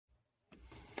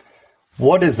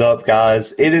What is up,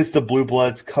 guys? It is the Blue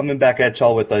Bloods coming back at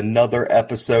y'all with another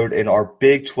episode in our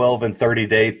Big 12 and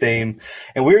 30-day theme.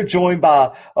 And we're joined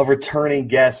by a returning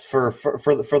guest for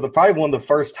the probably one of the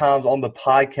first times on the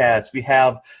podcast. We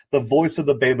have the voice of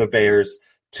the Baylor Bears,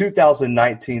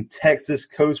 2019 Texas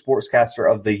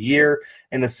Co-Sportscaster of the Year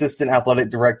and Assistant Athletic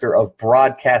Director of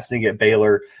Broadcasting at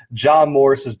Baylor. John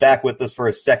Morris is back with us for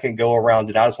a second go-around,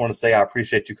 and I just want to say I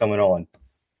appreciate you coming on.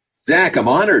 Zach, I'm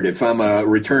honored if I'm a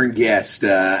return guest.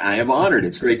 I am honored.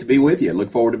 It's great to be with you. Look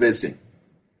forward to visiting.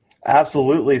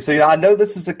 Absolutely. So, I know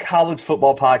this is a college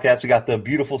football podcast. We got the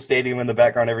beautiful stadium in the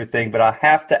background and everything, but I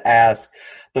have to ask,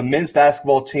 the men's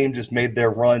basketball team just made their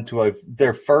run to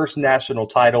their first national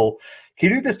title.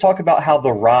 Can you just talk about how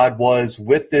the ride was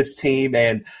with this team,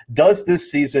 and does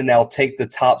this season now take the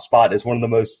top spot as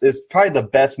it's probably the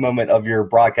best moment of your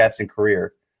broadcasting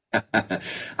career?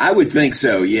 I would think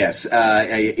so, yes,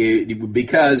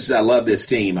 because I love this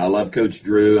team. I love Coach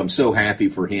Drew. I'm so happy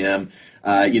for him.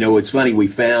 It's funny, we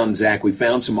found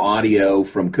some audio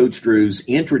from Coach Drew's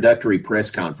introductory press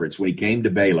conference when he came to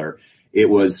Baylor. It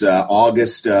was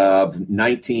August of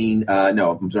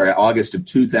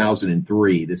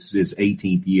 2003. This is his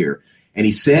 18th year. And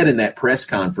he said in that press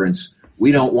conference,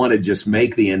 we don't want to just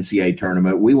make the NCAA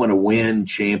tournament. We want to win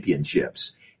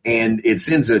championships. And it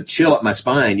sends a chill up my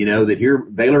spine, that here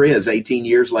Baylor is 18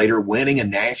 years later winning a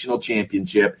national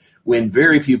championship when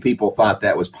very few people thought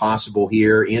that was possible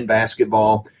here in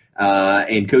basketball.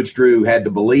 And Coach Drew had the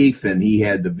belief, and he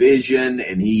had the vision,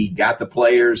 and he got the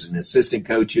players and assistant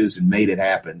coaches and made it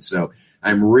happen. So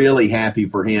I'm really happy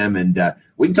for him. And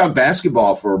we can talk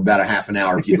basketball for about a half an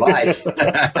hour if you'd like.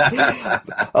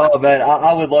 Oh, man,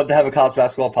 I would love to have a college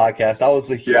basketball podcast. I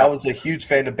was a huge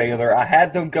fan of Baylor. I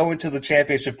had them go into the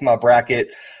championship in my bracket.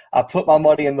 I put my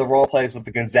money in the wrong place with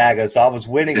the Gonzaga, so I was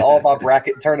winning all my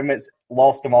bracket tournaments,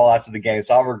 lost them all after the game.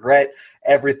 So I regret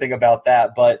everything about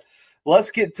that. But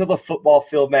let's get to the football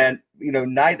field, man.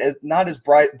 Not as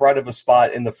bright of a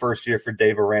spot in the first year for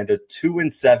Dave Aranda,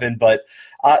 2-7, but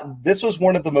this was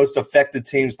one of the most affected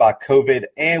teams by COVID,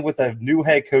 and with a new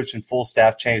head coach and full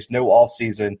staff change, no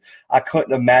offseason, I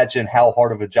couldn't imagine how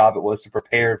hard of a job it was to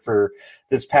prepare for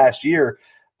this past year.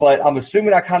 But I'm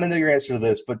assuming I kind of know your answer to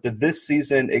this, but did this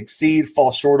season exceed,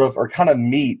 fall short of, or kind of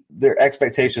meet their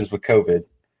expectations with COVID?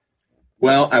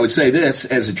 Well, I would say this,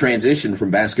 as a transition from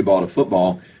basketball to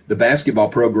football, the basketball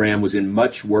program was in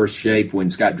much worse shape when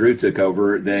Scott Drew took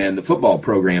over than the football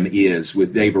program is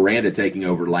with Dave Aranda taking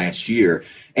over last year.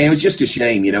 And it was just a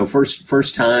shame,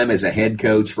 first time as a head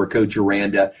coach for Coach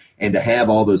Aranda, and to have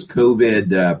all those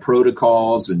COVID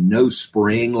protocols and no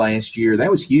spring last year. That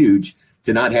was huge,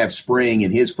 to not have spring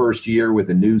in his first year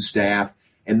with a new staff,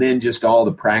 and then just all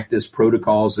the practice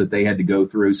protocols that they had to go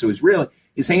through. So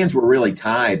his hands were really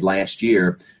tied last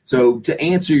year. So to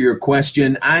answer your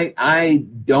question, I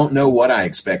don't know what I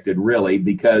expected, really,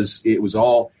 because it was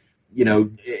all,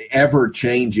 ever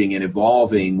changing and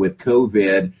evolving with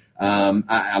COVID.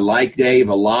 I like Dave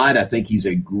a lot. I think he's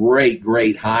a great,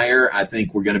 great hire. I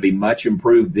think we're going to be much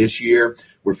improved this year.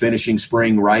 We're finishing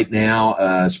spring right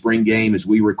now. Spring game, as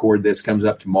we record this, comes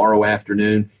up tomorrow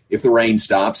afternoon, if the rain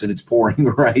stops, and it's pouring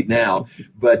right now.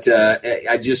 But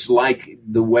I just like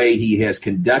the way he has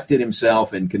conducted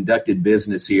himself and conducted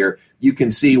business here. You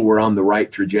can see we're on the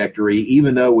right trajectory,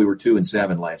 even though we were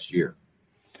 2-7 last year.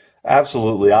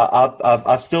 Absolutely.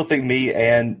 I still think me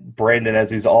and Brandon,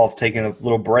 as he's off taking a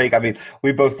little break, I mean,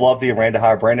 we both love the Aranda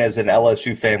hire. Brandon, as an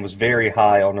LSU fan, was very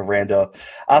high on Aranda.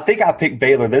 I think I picked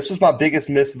Baylor. This was my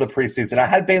biggest miss of the preseason. I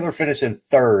had Baylor finish in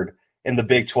third in the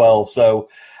Big 12, so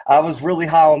I was really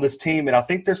high on this team, and I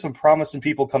think there's some promising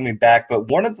people coming back. But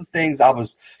one of the things I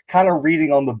was kind of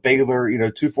reading on the Baylor,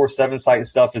 247 site and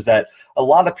stuff is that a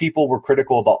lot of people were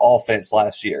critical of the offense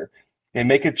last year. They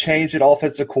make a change at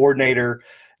offensive coordinator.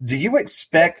 Do you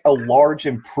expect a large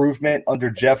improvement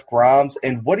under Jeff Grimes?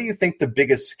 And what do you think the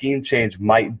biggest scheme change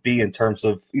might be in terms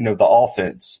of, the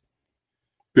offense?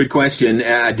 Good question.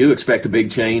 I do expect a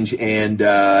big change, and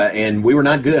we were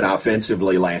not good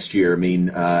offensively last year. I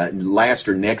mean, last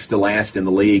or next to last in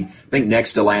the league. I think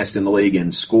next to last in the league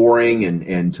in scoring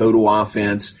and total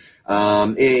offense.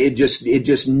 It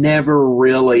just never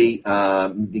really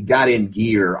got in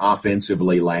gear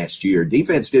offensively last year.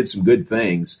 Defense did some good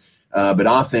things. But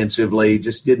offensively,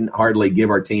 just didn't hardly give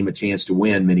our team a chance to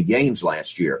win many games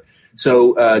last year.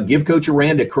 So give Coach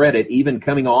Aranda credit, even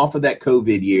coming off of that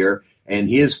COVID year and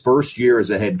his first year as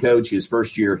a head coach, his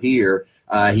first year here,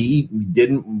 he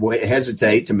didn't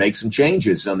hesitate to make some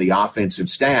changes on the offensive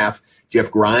staff. Jeff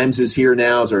Grimes is here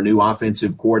now as our new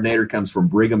offensive coordinator, comes from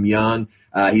Brigham Young.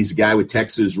 He's a guy with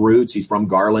Texas roots. He's from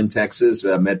Garland, Texas,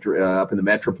 up in the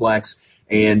Metroplex.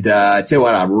 And I tell you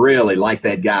what, I really like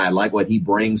that guy. I like what he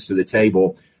brings to the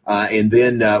table. And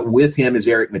then with him is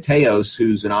Eric Mateos,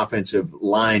 who's an offensive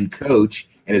line coach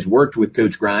and has worked with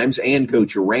Coach Grimes and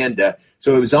Coach Aranda.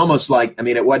 So it was almost like, I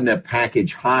mean, it wasn't a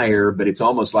package hire, but it's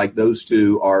almost like those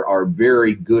two are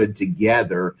very good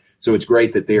together. So it's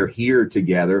great that they're here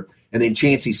together. And then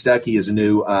Chancey Stuckey is a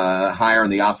new hire on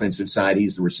the offensive side.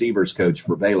 He's the receivers coach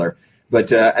for Baylor. But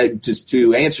just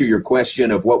to answer your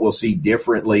question of what we'll see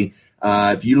differently,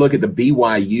 if you look at the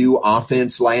BYU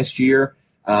offense last year,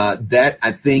 that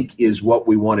I think is what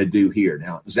we want to do here.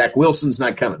 Now, Zach Wilson's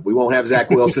not coming. We won't have Zach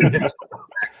Wilson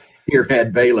here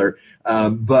at Baylor,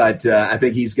 but I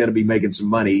think he's going to be making some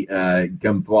money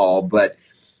come fall. But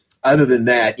other than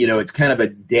that, it's kind of a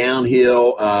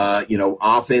downhill,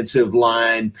 offensive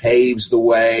line paves the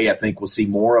way. I think we'll see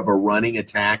more of a running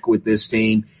attack with this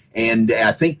team. And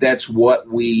I think that's what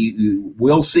we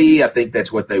will see. I think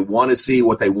that's what they want to see,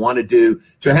 what they want to do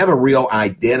to have a real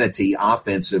identity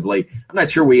offensively. I'm not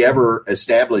sure we ever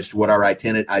established what our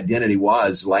identity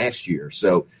was last year.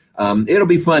 So it'll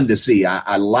be fun to see.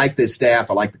 I like this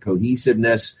staff. I like the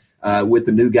cohesiveness with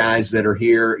the new guys that are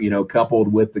here,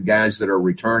 coupled with the guys that are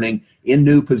returning in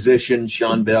new positions.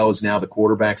 Sean Bell is now the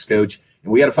quarterback's coach.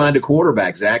 And we got to find a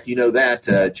quarterback, Zach. You know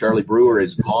that. Charlie Brewer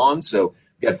is gone, so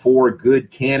got 4 good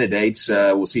candidates.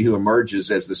 We'll see who emerges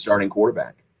as the starting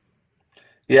quarterback.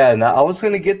 Yeah, and I was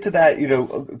going to get to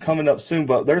that, coming up soon.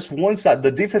 But there's one side, the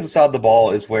defensive side of the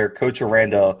ball is where Coach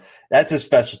Aranda, that's his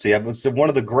specialty. It's one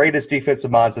of the greatest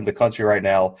defensive minds in the country right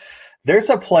now.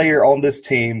 There's a player on this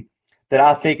team that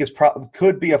I think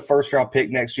could be a first-round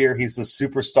pick next year. He's a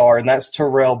superstar, and that's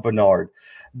Terrell Bernard.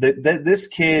 This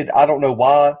kid, I don't know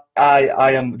why.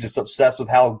 I am just obsessed with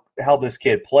how this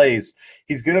kid plays.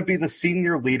 He's going to be the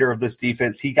senior leader of this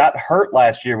defense. He got hurt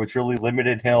last year, which really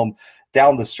limited him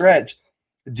down the stretch.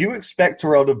 Do you expect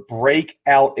Terrell to break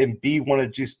out and be one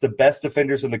of just the best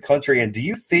defenders in the country? And do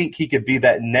you think he could be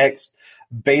that next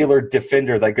Baylor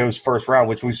defender that goes first round,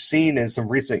 which we've seen in some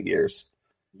recent years?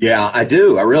 Yeah, I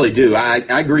do. I really do. I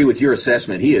agree with your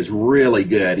assessment. He is really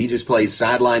good. He just plays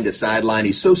sideline to sideline.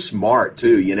 He's so smart,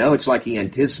 too. It's like he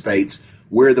anticipates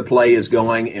where the play is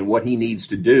going and what he needs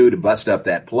to do to bust up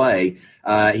that play.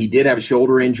 He did have a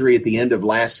shoulder injury at the end of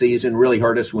last season, really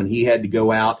hurt us when he had to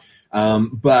go out.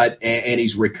 But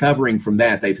he's recovering from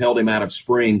that. They've held him out of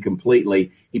spring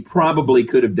completely. He probably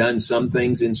could have done some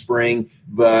things in spring,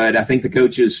 but I think the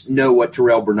coaches know what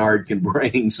Terrell Bernard can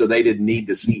bring, so they didn't need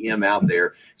to see him out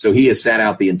there. So he has sat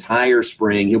out the entire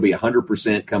spring. He'll be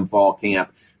 100% come fall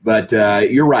camp. But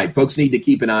you're right. Folks need to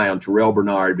keep an eye on Terrell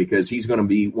Bernard because he's going to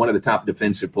be one of the top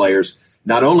defensive players,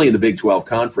 not only in the Big-12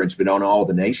 conference, but on all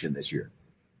the nation this year.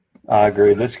 I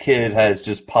agree. This kid has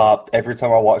just popped. Every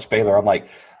time I watch Baylor, I'm like,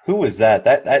 who is that?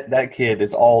 That kid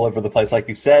is all over the place, like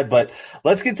you said. But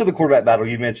let's get to the quarterback battle.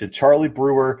 You mentioned Charlie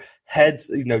Brewer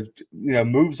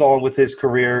moves on with his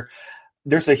career.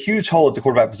 There's a huge hole at the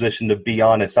quarterback position, to be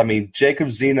honest. I mean,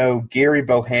 Jacob Zeno, Gary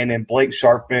Bohannon, Blake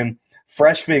Sharpman,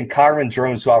 freshman Kyron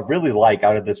Drones, who I really like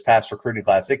out of this past recruiting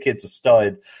class. That kid's a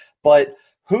stud. But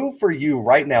who for you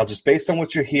right now, just based on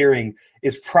what you're hearing,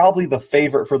 is probably the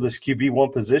favorite for this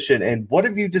QB1 position? And what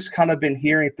have you just kind of been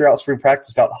hearing throughout spring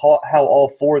practice about how all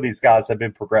 4 of these guys have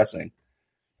been progressing?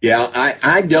 Yeah,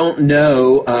 I don't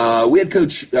know. We had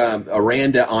Coach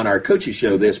Aranda on our coaches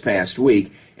show this past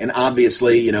week, and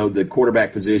obviously, the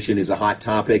quarterback position is a hot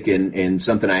topic and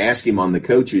something I asked him on the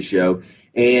coaches show.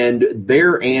 And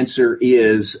their answer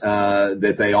is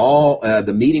that they all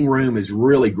the meeting room is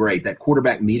really great. That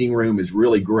quarterback meeting room is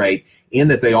really great in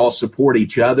that they all support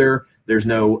each other. There's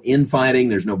no infighting.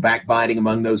 There's no backbiting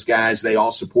among those guys. They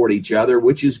all support each other,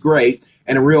 which is great.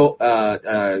 And a real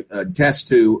test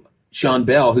to Sean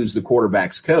Bell, who's the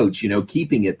quarterback's coach,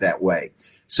 keeping it that way.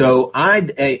 So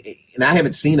I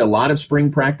haven't seen a lot of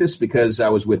spring practice because I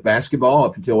was with basketball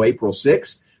up until April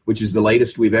 6th. Which is the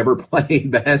latest we've ever played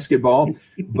basketball.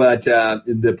 But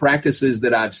the practices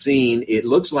that I've seen, it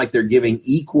looks like they're giving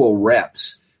equal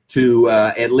reps to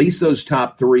at least those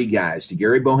top 3 guys, to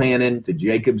Gary Bohannon, to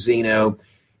Jacob Zeno,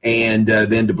 and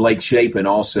then to Blake Shapen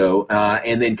also.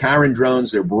 And then Kyron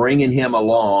Drones, they're bringing him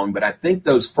along. But I think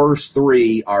those first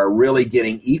 3 are really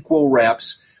getting equal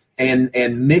reps and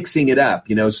mixing it up,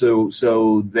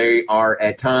 so they are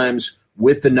at times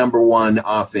with the number 1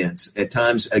 offense, at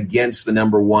times against the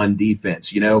number 1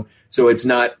 defense, So it's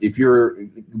not, if you're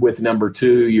with number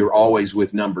 2, you're always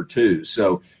with number 2.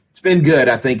 So it's been good.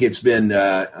 I think it's been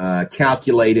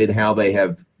calculated how they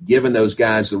have given those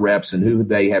guys the reps and who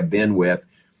they have been with.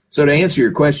 So to answer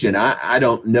your question, I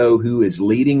don't know who is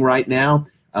leading right now.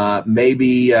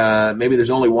 Maybe there's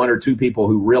only one or two people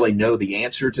who really know the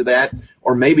answer to that,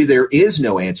 or maybe there is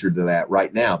no answer to that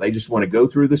right now. They just want to go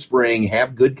through the spring,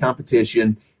 have good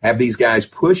competition, have these guys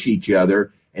push each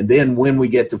other, and then when we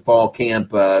get to fall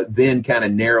camp, then kind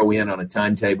of narrow in on a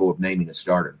timetable of naming a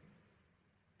starter.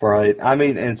 Right. I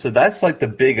mean, and so that's like the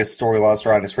biggest storyline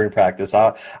surrounding spring practice.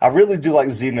 I really do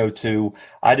like Zeno too.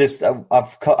 I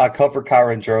covered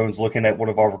Kyron Jones looking at one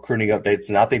of our recruiting updates,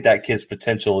 and I think that kid's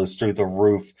potential is through the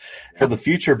roof for the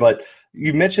future. But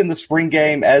you mentioned the spring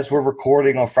game as we're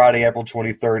recording on Friday, April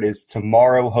 23rd is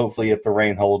tomorrow, hopefully if the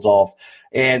rain holds off.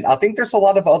 And I think there's a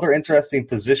lot of other interesting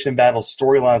position battle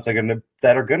storylines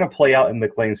that are going to play out in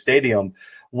McLean Stadium.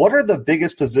 What are the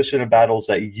biggest position battles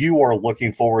that you are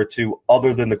looking forward to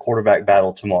other than the quarterback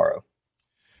battle tomorrow?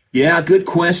 Yeah, good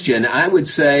question. I would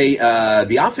say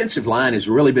the offensive line has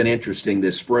really been interesting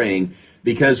this spring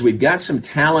because we've got some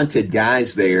talented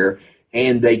guys there,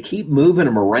 and they keep moving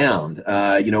them around.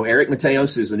 Eric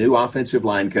Mateos is the new offensive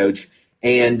line coach,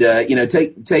 and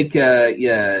take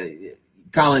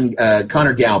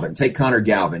Connor Galvin. Take Connor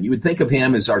Galvin. You would think of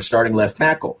him as our starting left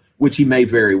tackle, which he may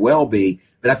very well be.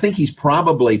 But I think he's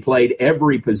probably played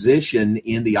every position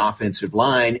in the offensive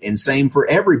line, and same for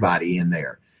everybody in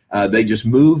there. They just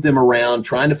move them around,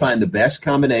 trying to find the best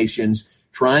combinations,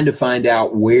 trying to find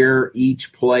out where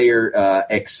each player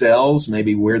excels,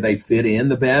 maybe where they fit in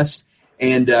the best.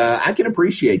 And I can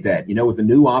appreciate that. With the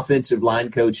new offensive line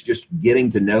coach just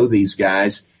getting to know these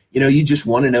guys, you just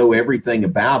want to know everything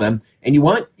about them. And you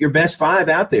want your best five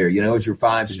out there, as your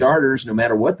five starters, no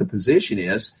matter what the position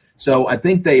is. So I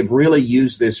think they've really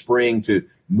used this spring to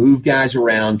move guys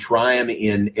around, try them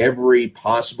in every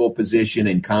possible position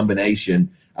and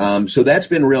combination. So that's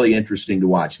been really interesting to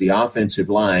watch. The offensive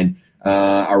line,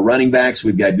 our running backs,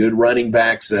 we've got good running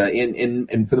backs,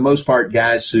 and for the most part,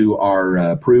 guys who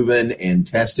are proven and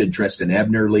tested. Treston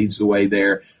Ebner leads the way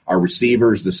there. Our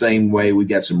receivers, the same way. We've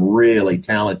got some really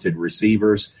talented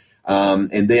receivers.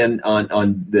 And then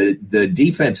on the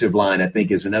defensive line, I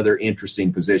think is another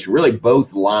interesting position. Really,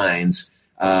 both lines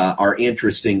are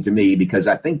interesting to me because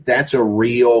I think that's a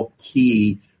real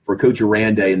key for Coach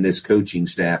Aranda and this coaching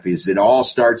staff is it all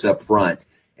starts up front,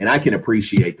 and I can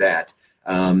appreciate that.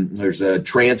 There's a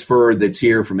transfer that's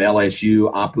here from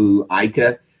LSU, Apu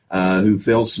Ika, who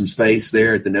fills some space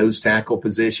there at the nose tackle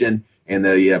position. And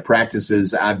the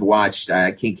practices I've watched,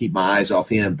 I can't keep my eyes off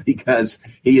him because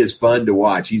he is fun to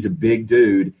watch. He's a big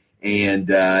dude, and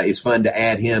it's fun to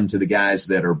add him to the guys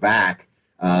that are back.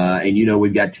 And,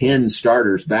 we've got 10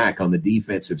 starters back on the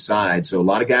defensive side. So a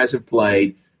lot of guys have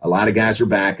played. A lot of guys are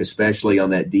back, especially on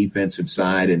that defensive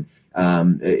side. And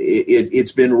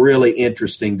it's been really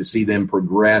interesting to see them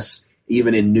progress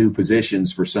even in new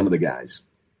positions for some of the guys.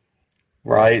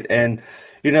 Right. And,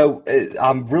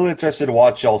 I'm really interested to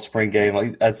watch y'all's spring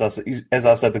game. As I said,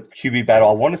 the QB battle,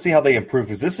 I want to see how they improve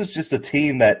because this is just a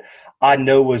team that I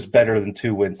know was better than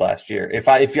 2 wins last year. If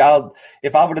I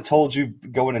would have told you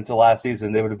going into last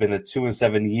season, they would have been a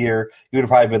 2-7 year, you would have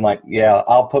probably been like, yeah,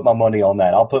 I'll put my money on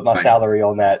that. I'll put my salary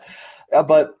on that.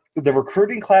 But the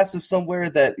recruiting class is somewhere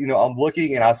that, I'm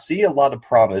looking and I see a lot of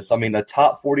promise. I mean, a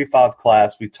top 45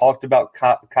 class. We talked about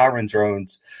Kyron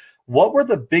Jones. What were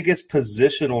the biggest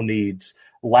positional needs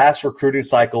last recruiting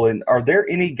cycle? And are there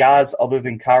any guys other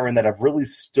than Kyron that have really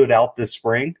stood out this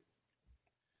spring?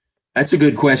 That's a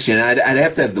good question. I'd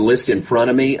have to have the list in front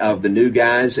of me of the new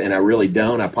guys, and I really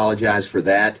don't. I apologize for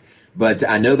that. But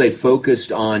I know they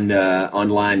focused on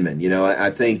linemen.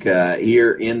 I think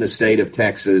here in the state of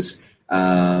Texas,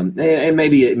 and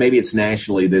maybe it's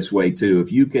nationally this way too.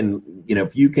 If you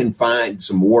can find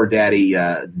some War Daddy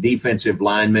defensive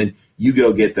linemen, you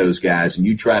go get those guys and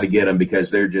you try to get them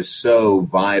because they're just so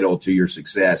vital to your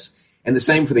success. And the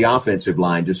same for the offensive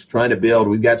line, just trying to build.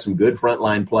 We've got some good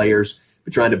frontline players,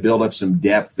 but trying to build up some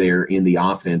depth there in the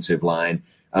offensive line.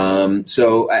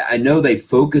 So I know they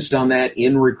focused on that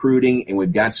in recruiting, and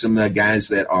we've got some guys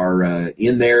that are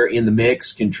in there in the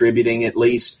mix, contributing at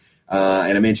least.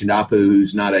 And I mentioned Apu,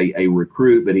 who's not a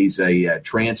recruit, but he's a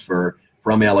transfer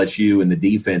from LSU in the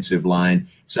defensive line.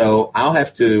 So I'll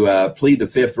have to plead the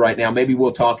fifth right now. Maybe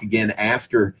we'll talk again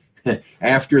after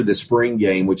the spring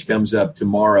game, which comes up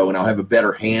tomorrow, and I'll have a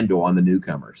better handle on the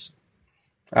newcomers.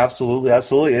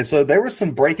 Absolutely. And so there was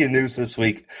some breaking news this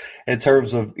week in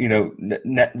terms of,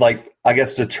 I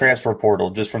guess the transfer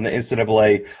portal, just from the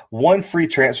NCAA. One free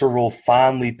transfer rule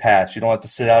finally passed. You don't have to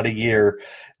sit out a year.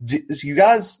 You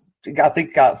guys, I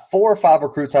think, got 4 or 5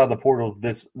 recruits out of the portal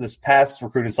this past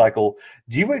recruiting cycle.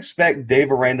 Do you expect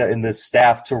Dave Aranda and this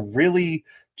staff to really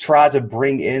try to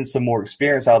bring in some more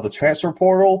experience out of the transfer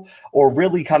portal, or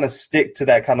really kind of stick to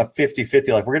that kind of 50-50?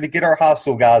 Like, we're going to get our high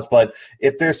school guys, but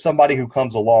if there's somebody who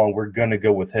comes along, we're going to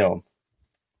go with him.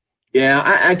 Yeah,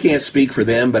 I can't speak for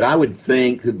them, but I would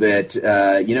think that,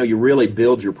 you really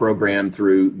build your program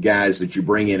through guys that you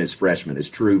bring in as freshmen, as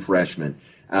true freshmen.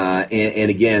 And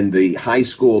again, the high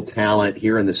school talent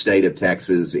here in the state of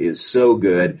Texas is so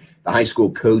good. The high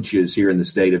school coaches here in the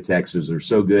state of Texas are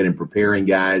so good in preparing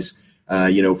guys,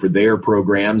 for their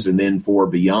programs and then for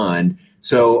beyond.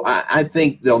 So I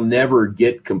think they'll never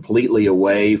get completely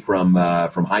away from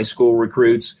high school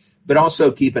recruits, but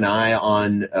also keep an eye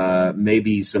on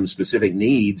maybe some specific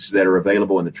needs that are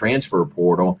available in the transfer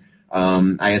portal.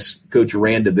 I asked Coach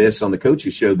Aranda this on the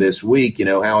Coaches Show this week.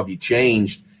 How have you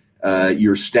changed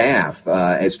your staff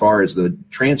as far as the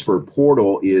transfer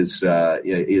portal is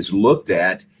looked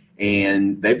at?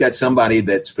 And they've got somebody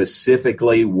that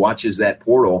specifically watches that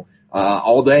portal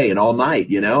all day and all night.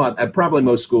 Probably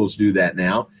most schools do that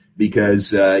now,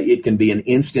 because it can be an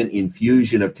instant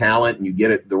infusion of talent, and you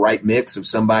get the right mix of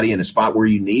somebody in a spot where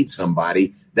you need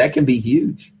somebody. That can be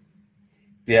huge.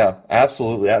 Yeah,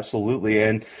 absolutely. Absolutely.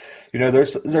 And,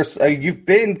 there's you've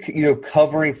been,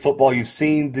 covering football. You've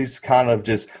seen these kind of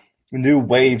just new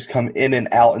waves come in and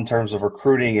out in terms of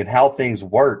recruiting and how things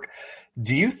work.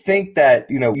 Do you think that,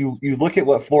 you look at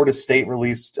what Florida State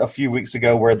released a few weeks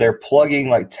ago, where they're plugging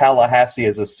like Tallahassee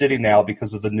as a city now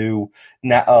because of the new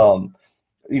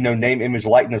name, image,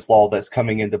 likeness law that's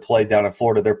coming into play down in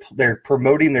Florida. They're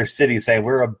promoting their city, saying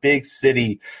we're a big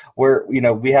city where,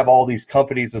 we have all these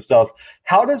companies and stuff.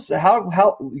 You're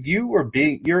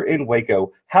in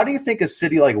Waco. How do you think a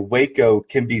city like Waco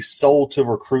can be sold to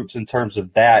recruits in terms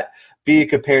of that, be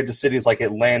it compared to cities like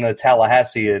Atlanta,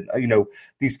 Tallahassee, and,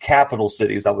 these capital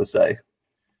cities, I would say?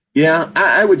 Yeah,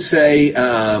 I would say,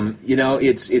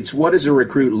 it's what is a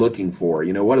recruit looking for?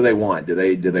 What do they want? Do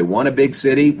they want a big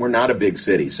city? We're not a big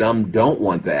city. Some don't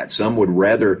want that. Some would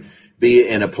rather be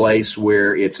in a place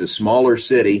where it's a smaller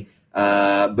city,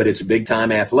 but it's a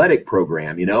big-time athletic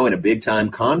program, and a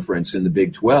big-time conference in the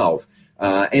BIG-12.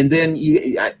 And then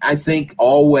I think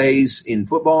always in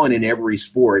football and in every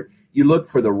sport, you look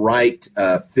for the right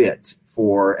fit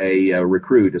for a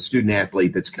recruit, a student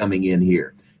athlete that's coming in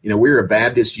here. We're a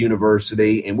Baptist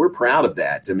university, and we're proud of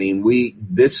that. I mean,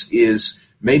 this is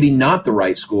maybe not the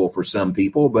right school for some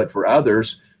people, but for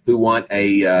others who want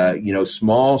a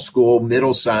small school,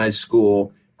 middle-sized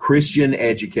school, Christian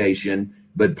education,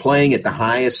 but playing at the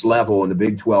highest level in the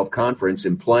Big 12 conference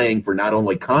and playing for not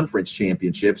only conference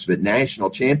championships but national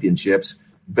championships,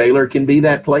 Baylor can be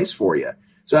that place for you.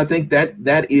 So I think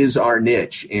that is our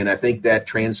niche, and I think that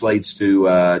translates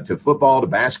to football, to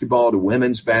basketball, to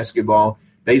women's basketball,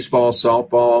 baseball,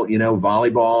 softball,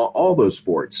 volleyball, all those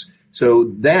sports.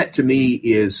 So that to me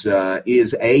is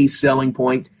a selling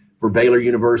point for Baylor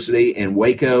University, and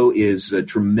Waco is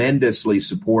tremendously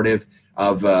supportive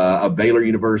of Baylor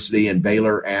University and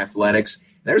Baylor athletics.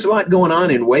 There's a lot going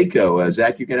on in Waco.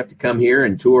 Zach, you're going to have to come here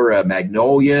and tour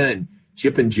Magnolia, and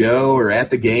Chip and Joe are at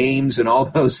the games and all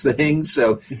those things.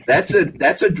 So that's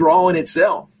a draw in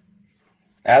itself.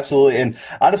 Absolutely. And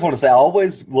I just want to say, I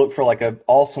always look for like an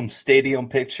awesome stadium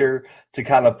picture to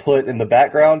kind of put in the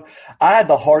background. I had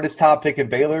the hardest time picking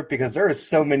Baylor because there are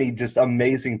so many just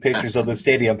amazing pictures of the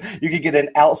stadium. You can get an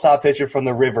outside picture from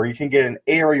the river. You can get an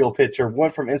aerial picture, one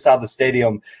from inside the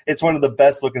stadium. It's one of the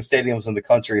best looking stadiums in the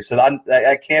country. So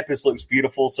that campus looks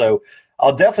beautiful. So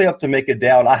I'll definitely have to make it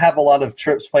down. I have a lot of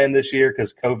trips planned this year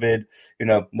because COVID,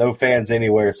 no fans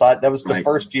anywhere. So that was the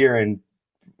first year in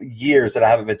years that I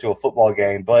haven't been to a football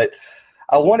game. But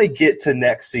I want to get to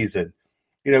next season.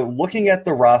 Looking at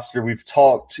the roster, we've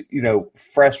talked,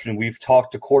 freshmen, we've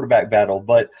talked to quarterback battle,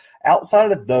 but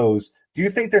outside of those, do you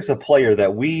think there's a player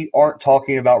that we aren't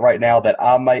talking about right now that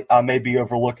I may be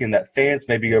overlooking, that fans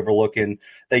may be overlooking,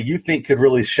 that you think could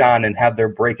really shine and have their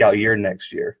breakout year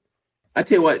next year? I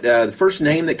tell you what, the first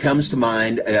name that comes to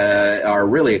mind are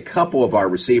really a couple of our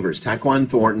receivers. Tyquan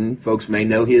Thornton, folks may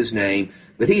know his name,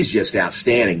 but he's just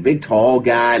outstanding. Big, tall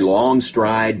guy, long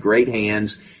stride, great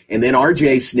hands. And then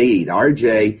R.J. Sneed.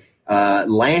 R.J.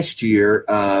 Last year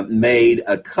made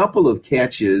a couple of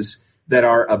catches that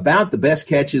are about the best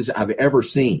catches I've ever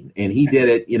seen. And he did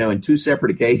it, in two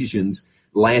separate occasions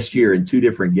last year in two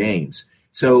different games.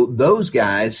 So those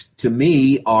guys, to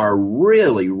me, are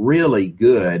really, really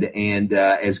good and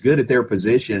as good at their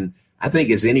position, I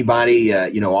think, as anybody,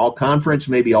 all conference,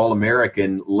 maybe all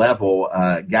American level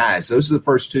guys. Those are the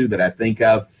first two that I think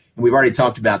of. And we've already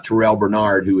talked about Terrell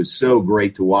Bernard, who is so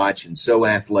great to watch and so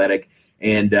athletic,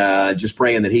 and just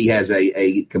praying that he has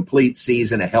a complete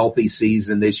season, a healthy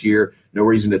season this year. No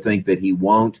reason to think that he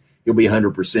won't. he'll be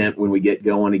 100% when we get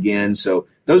going again. So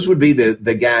those would be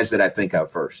the guys that I think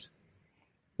of first.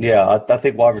 Yeah, I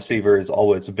think wide receiver is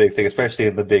always a big thing, especially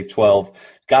in the Big 12.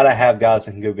 Got to have guys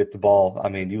that can go get the ball. I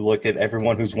mean, you look at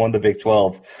everyone who's won the Big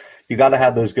 12, you got to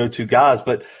have those go-to guys.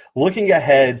 But looking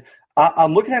ahead,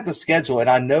 I'm looking at the schedule, and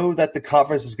I know that the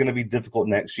conference is going to be difficult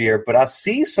next year, but I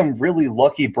see some really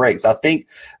lucky breaks. I think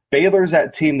Baylor's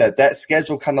that team that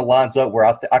schedule kind of lines up where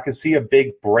I can see a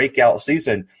big breakout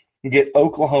season. You get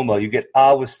Oklahoma, you get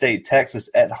Iowa State, Texas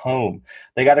at home.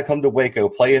 They got to come to Waco,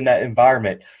 play in that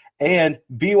environment. And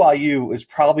BYU is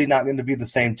probably not going to be the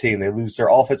same team. They lose their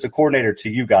offensive coordinator to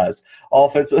you guys,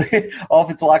 offensive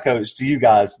line coach to you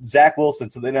guys, Zach Wilson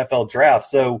to the NFL draft.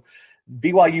 So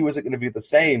BYU isn't going to be the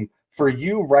same. For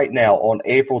you right now on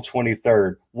April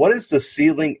 23rd, what is the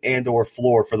ceiling and or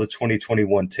floor for the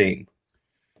 2021 team?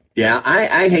 Yeah,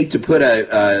 I hate to put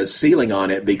a ceiling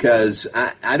on it because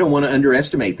I don't want to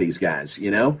underestimate these guys,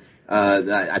 you know.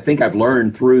 I think I've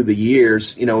learned through the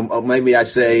years, you know, maybe I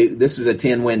say this is a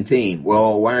 10-win team.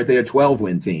 Well, why aren't they a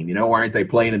 12-win team? You know, why aren't they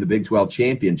playing in the Big 12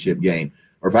 championship game?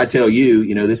 Or if I tell you,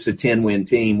 you know, this is a 10-win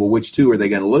team, well, which two are they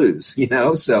going to lose? You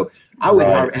know, so I would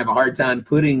have a hard time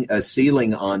putting a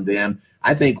ceiling on them.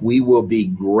 I think we will be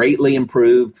greatly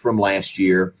improved from last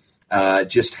year,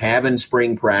 just having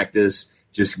spring practice,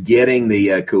 just getting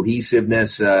the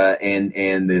cohesiveness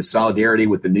and the solidarity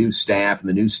with the new staff and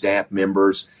the new staff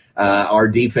members. Our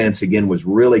defense, again, was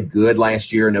really good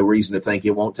last year. No reason to think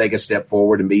it won't take a step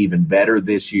forward and be even better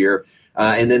this year.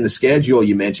 And then the schedule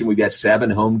you mentioned, we've got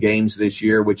 7 home games this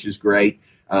year, which is great.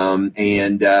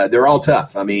 And they're all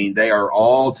tough. I mean, they are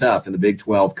all tough in the Big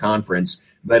 12 conference,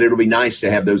 but it'll be nice to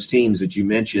have those teams that you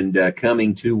mentioned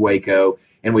coming to Waco.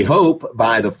 And we hope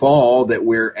by the fall that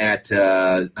we're at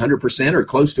 100% or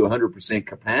close to 100%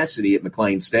 capacity at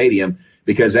McLean Stadium,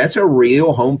 because that's a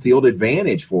real home field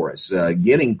advantage for us,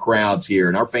 getting crowds here.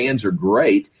 And our fans are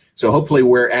great. So hopefully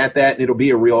we're at that, and it'll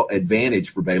be a real advantage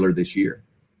for Baylor this year.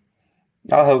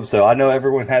 I hope so. I know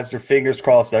everyone has their fingers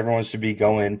crossed. Everyone should be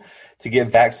going to get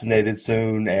vaccinated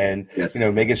soon and, yes, you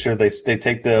know, making sure they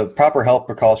take the proper health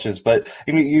precautions. But,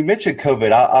 I mean, you mentioned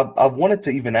COVID. I wanted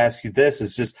to even ask you this,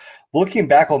 is just looking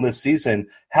back on this season,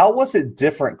 how was it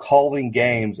different calling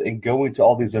games and going to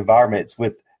all these environments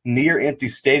with near empty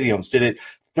stadiums? Did it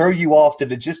throw you off?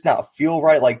 Did it just not feel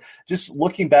right? Like, just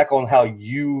looking back on how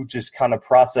you just kind of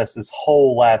processed this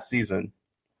whole last season.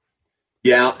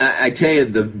 Yeah, I tell you,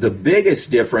 the biggest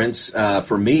difference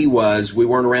for me was we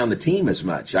weren't around the team as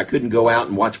much. I couldn't go out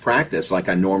and watch practice like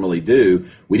I normally do.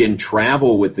 We didn't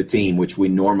travel with the team, which we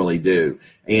normally do.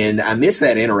 And I miss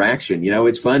that interaction. You know,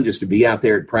 it's fun just to be out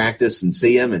there at practice and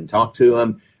see them and talk to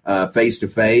them face to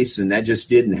face. And that just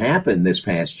didn't happen this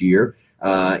past year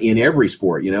in every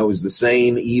sport. You know, it was the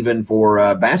same even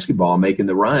for basketball, making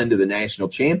the run to the national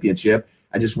championship.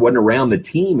 I just wasn't around the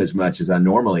team as much as I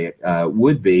normally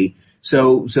would be.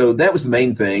 So that was the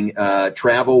main thing.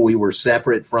 Travel, we were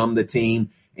separate from the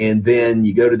team. And then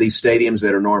you go to these stadiums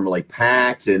that are normally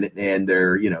packed and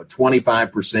they're, you know,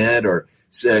 25% or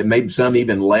maybe some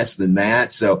even less than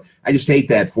that. So I just hate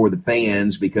that for the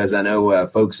fans because I know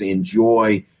folks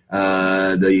enjoy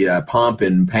the pomp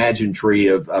and pageantry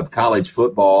of college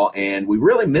football. And we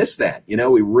really miss that. You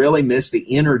know, we really miss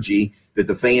the energy that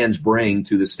the fans bring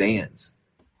to the stands.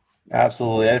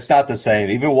 Absolutely. It's not the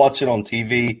same. Even watching on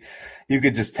TV, you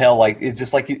could just tell, like, it's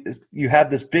just like you have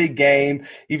this big game,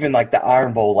 even like the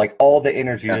Iron Bowl, like all the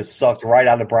energy is sucked right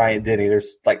out of Bryant-Denny.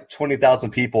 There's like 20,000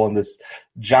 people in this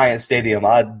giant stadium.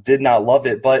 I did not love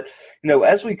it. But, you know,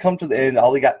 as we come to the end, I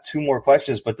only got 2 more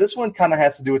questions, but this one kind of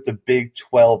has to do with the Big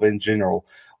 12 in general.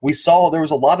 We saw there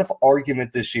was a lot of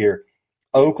argument this year,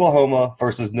 Oklahoma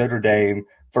versus Notre Dame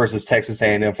versus Texas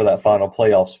A&M for that final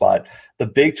playoff spot. The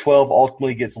Big 12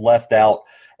 ultimately gets left out.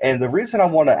 And the reason I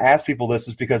want to ask people this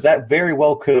is because that very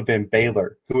well could have been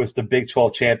Baylor, who was the Big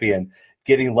 12 champion,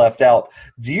 getting left out.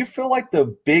 Do you feel like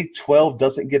the Big 12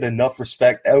 doesn't get enough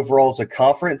respect overall as a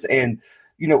conference? And,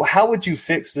 you know, how would you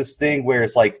fix this thing where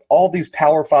it's like all these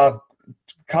Power 5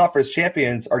 conference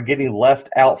champions are getting left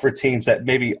out for teams that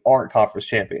maybe aren't conference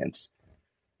champions?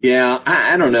 Yeah,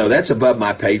 I don't know. That's above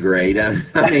my pay grade. I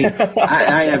mean,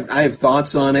 I have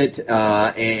thoughts on it.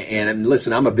 And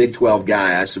listen, I'm a Big 12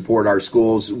 guy. I support our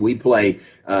schools. We play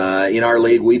in our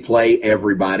league. We play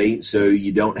everybody, so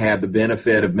you don't have the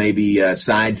benefit of maybe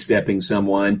sidestepping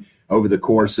someone over the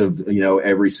course of, you know,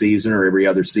 every season or every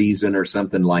other season or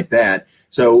something like that.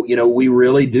 So, you know, we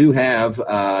really do have,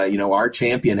 you know, our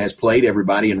champion has played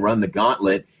everybody and run the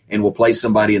gauntlet, and will play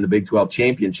somebody in the Big 12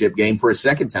 championship game for a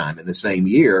second time in the same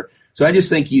year. So I just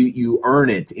think you earn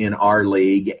it in our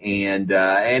league, and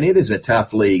it is a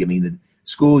tough league. I mean,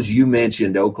 schools you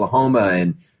mentioned, Oklahoma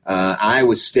and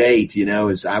Iowa State,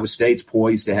 as Iowa State's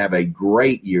poised to have a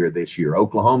great year this year.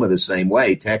 Oklahoma the same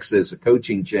way. Texas, a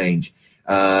coaching change,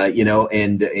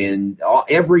 and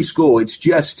every school, it's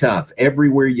just tough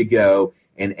everywhere you go,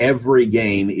 and every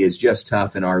game is just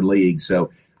tough in our league.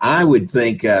 So I would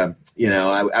think, I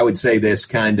would say this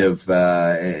kind of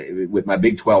with my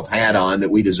Big 12 hat on, that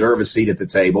we deserve a seat at the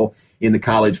table in the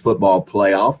college football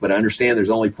playoff. But I understand there's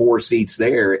only 4 seats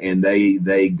there, and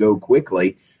they go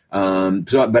quickly.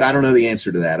 But I don't know the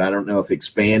answer to that. I don't know if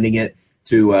expanding it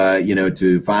to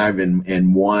 5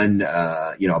 and 1,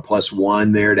 a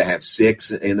 +1 there to have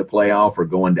 6 in the playoff, or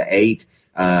going to 8.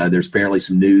 There's apparently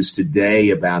some news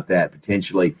today about that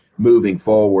potentially moving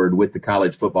forward with the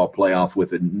college football playoff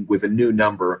with a new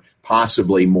number,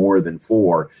 possibly more than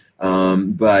 4.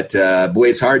 But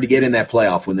it's hard to get in that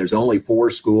playoff when there's only 4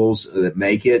 schools that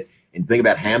make it. And think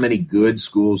about how many good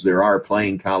schools there are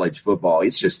playing college football.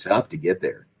 It's just tough to get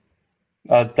there.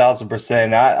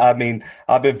 1,000%. I mean,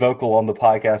 I've been vocal on the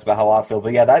podcast about how I feel,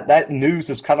 but yeah, that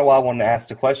news is kind of why I wanted to ask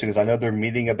the question, because I know they're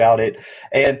meeting about it,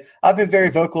 and I've been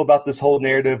very vocal about this whole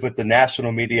narrative with the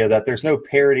national media that there's no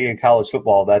parity in college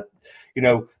football, that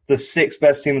the 6th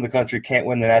best team in the country can't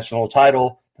win the national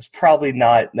title. That's probably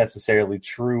not necessarily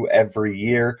true every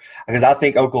year, because I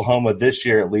think Oklahoma this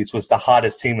year at least was the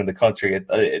hottest team in the country at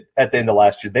the end of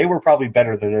last year. They were probably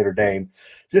better than Notre Dame,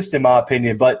 just in my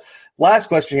opinion. But last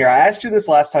question here. I asked you this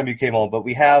last time you came on, but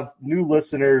we have new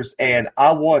listeners, and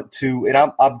I want to, and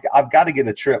I've got to get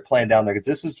a trip planned down there, because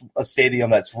this is a stadium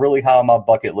that's really high on my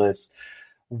bucket list.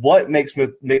 What makes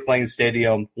McLean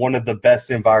Stadium one of the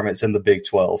best environments in the Big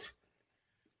 12?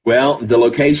 Well, the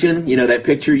location, that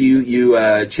picture you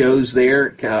chose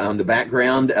there on the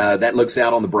background, that looks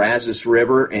out on the Brazos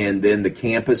River, and then the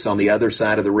campus on the other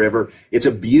side of the river. It's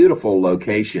a beautiful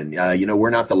location. We're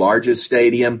not the largest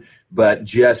stadium, but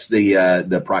just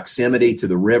the proximity to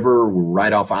the river. We're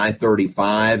right off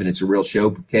I-35, and it's a real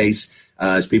showcase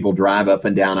as people drive up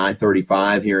and down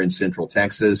I-35 here in Central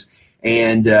Texas.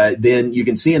 And then you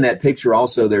can see in that picture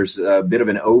also there's a bit of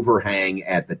an overhang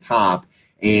at the top,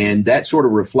 and that sort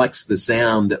of reflects the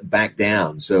sound back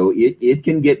down. So it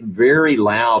can get very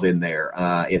loud in there.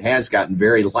 It has gotten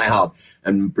very loud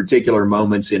in particular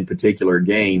moments in particular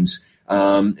games.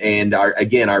 And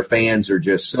our fans are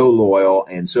just so loyal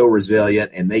and so resilient,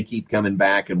 and they keep coming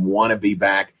back and want to be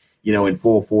back, in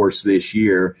full force this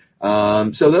year.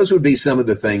 So those would be some of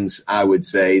the things I would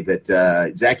say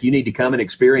that, Zach, you need to come and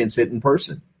experience it in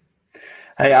person.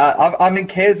 Hey, I'm in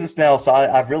Kansas now, so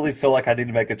I really feel like I need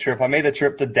to make a trip. I made a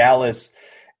trip to Dallas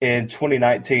in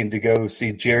 2019 to go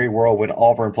see Jerry World when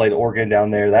Auburn played Oregon down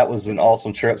there. That was an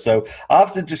awesome trip. So I'll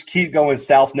have to just keep going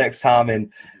south next time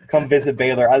and come visit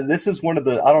Baylor. This is one of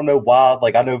the – I don't know why.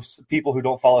 Like, I know people who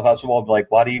don't follow college football be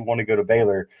like, why do you want to go to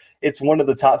Baylor? It's one of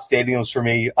the top stadiums for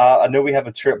me. I know we have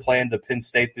a trip planned to Penn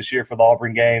State this year for the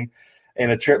Auburn game, and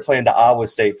a trip planned to Iowa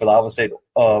State for the Iowa State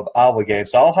Iowa game.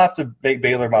 So I'll have to make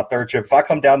Baylor my 3rd trip. If I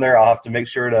come down there, I'll have to make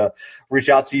sure to reach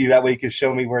out to you. That way you can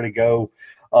show me where to go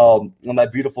on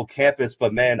that beautiful campus.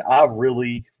 But, man, I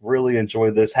really, really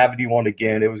enjoyed this. Having you on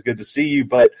again, it was good to see you.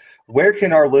 But where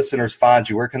can our listeners find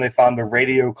you? Where can they find the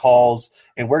radio calls?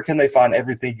 And where can they find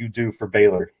everything you do for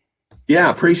Baylor? Yeah,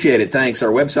 appreciate it. Thanks.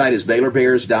 Our website is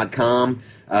BaylorBears.com.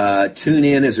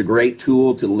 TuneIn is a great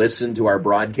tool to listen to our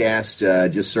broadcast.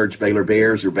 Just search Baylor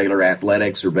Bears or Baylor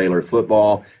Athletics or Baylor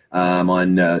Football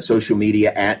on social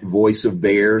media at Voice of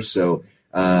Bears. So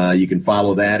you can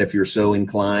follow that if you're so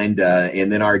inclined.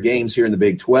 And then our games here in the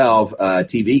Big 12,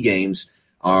 TV games,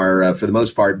 are, for the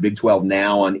most part, Big 12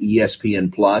 now on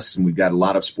ESPN Plus, and we've got a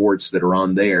lot of sports that are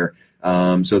on there.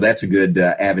 So that's a good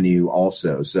avenue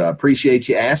also. So I appreciate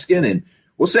you asking, and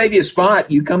we'll save you a spot.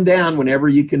 You come down whenever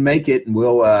you can make it, and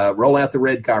we'll roll out the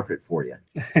red carpet for you.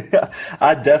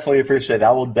 I definitely appreciate it. I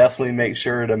will definitely make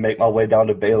sure to make my way down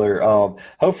to Baylor,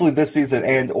 hopefully this season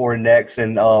and or next.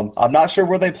 And I'm not sure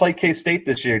where they play K-State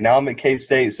this year. Now I'm at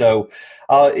K-State, so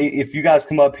if you guys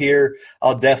come up here,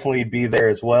 I'll definitely be there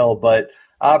as well. But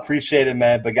I appreciate it,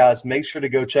 man. But, guys, make sure to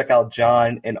go check out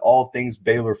John and all things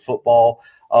Baylor football.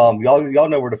 Y'all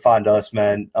know where to find us,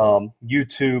 man.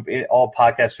 YouTube, all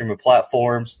podcast streaming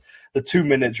platforms, the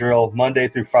 2-minute drill, Monday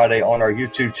through Friday on our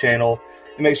YouTube channel.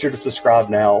 And make sure to subscribe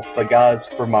now. But, guys,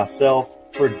 for myself,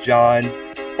 for John,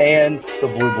 and the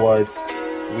Blue Bloods,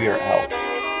 we are out.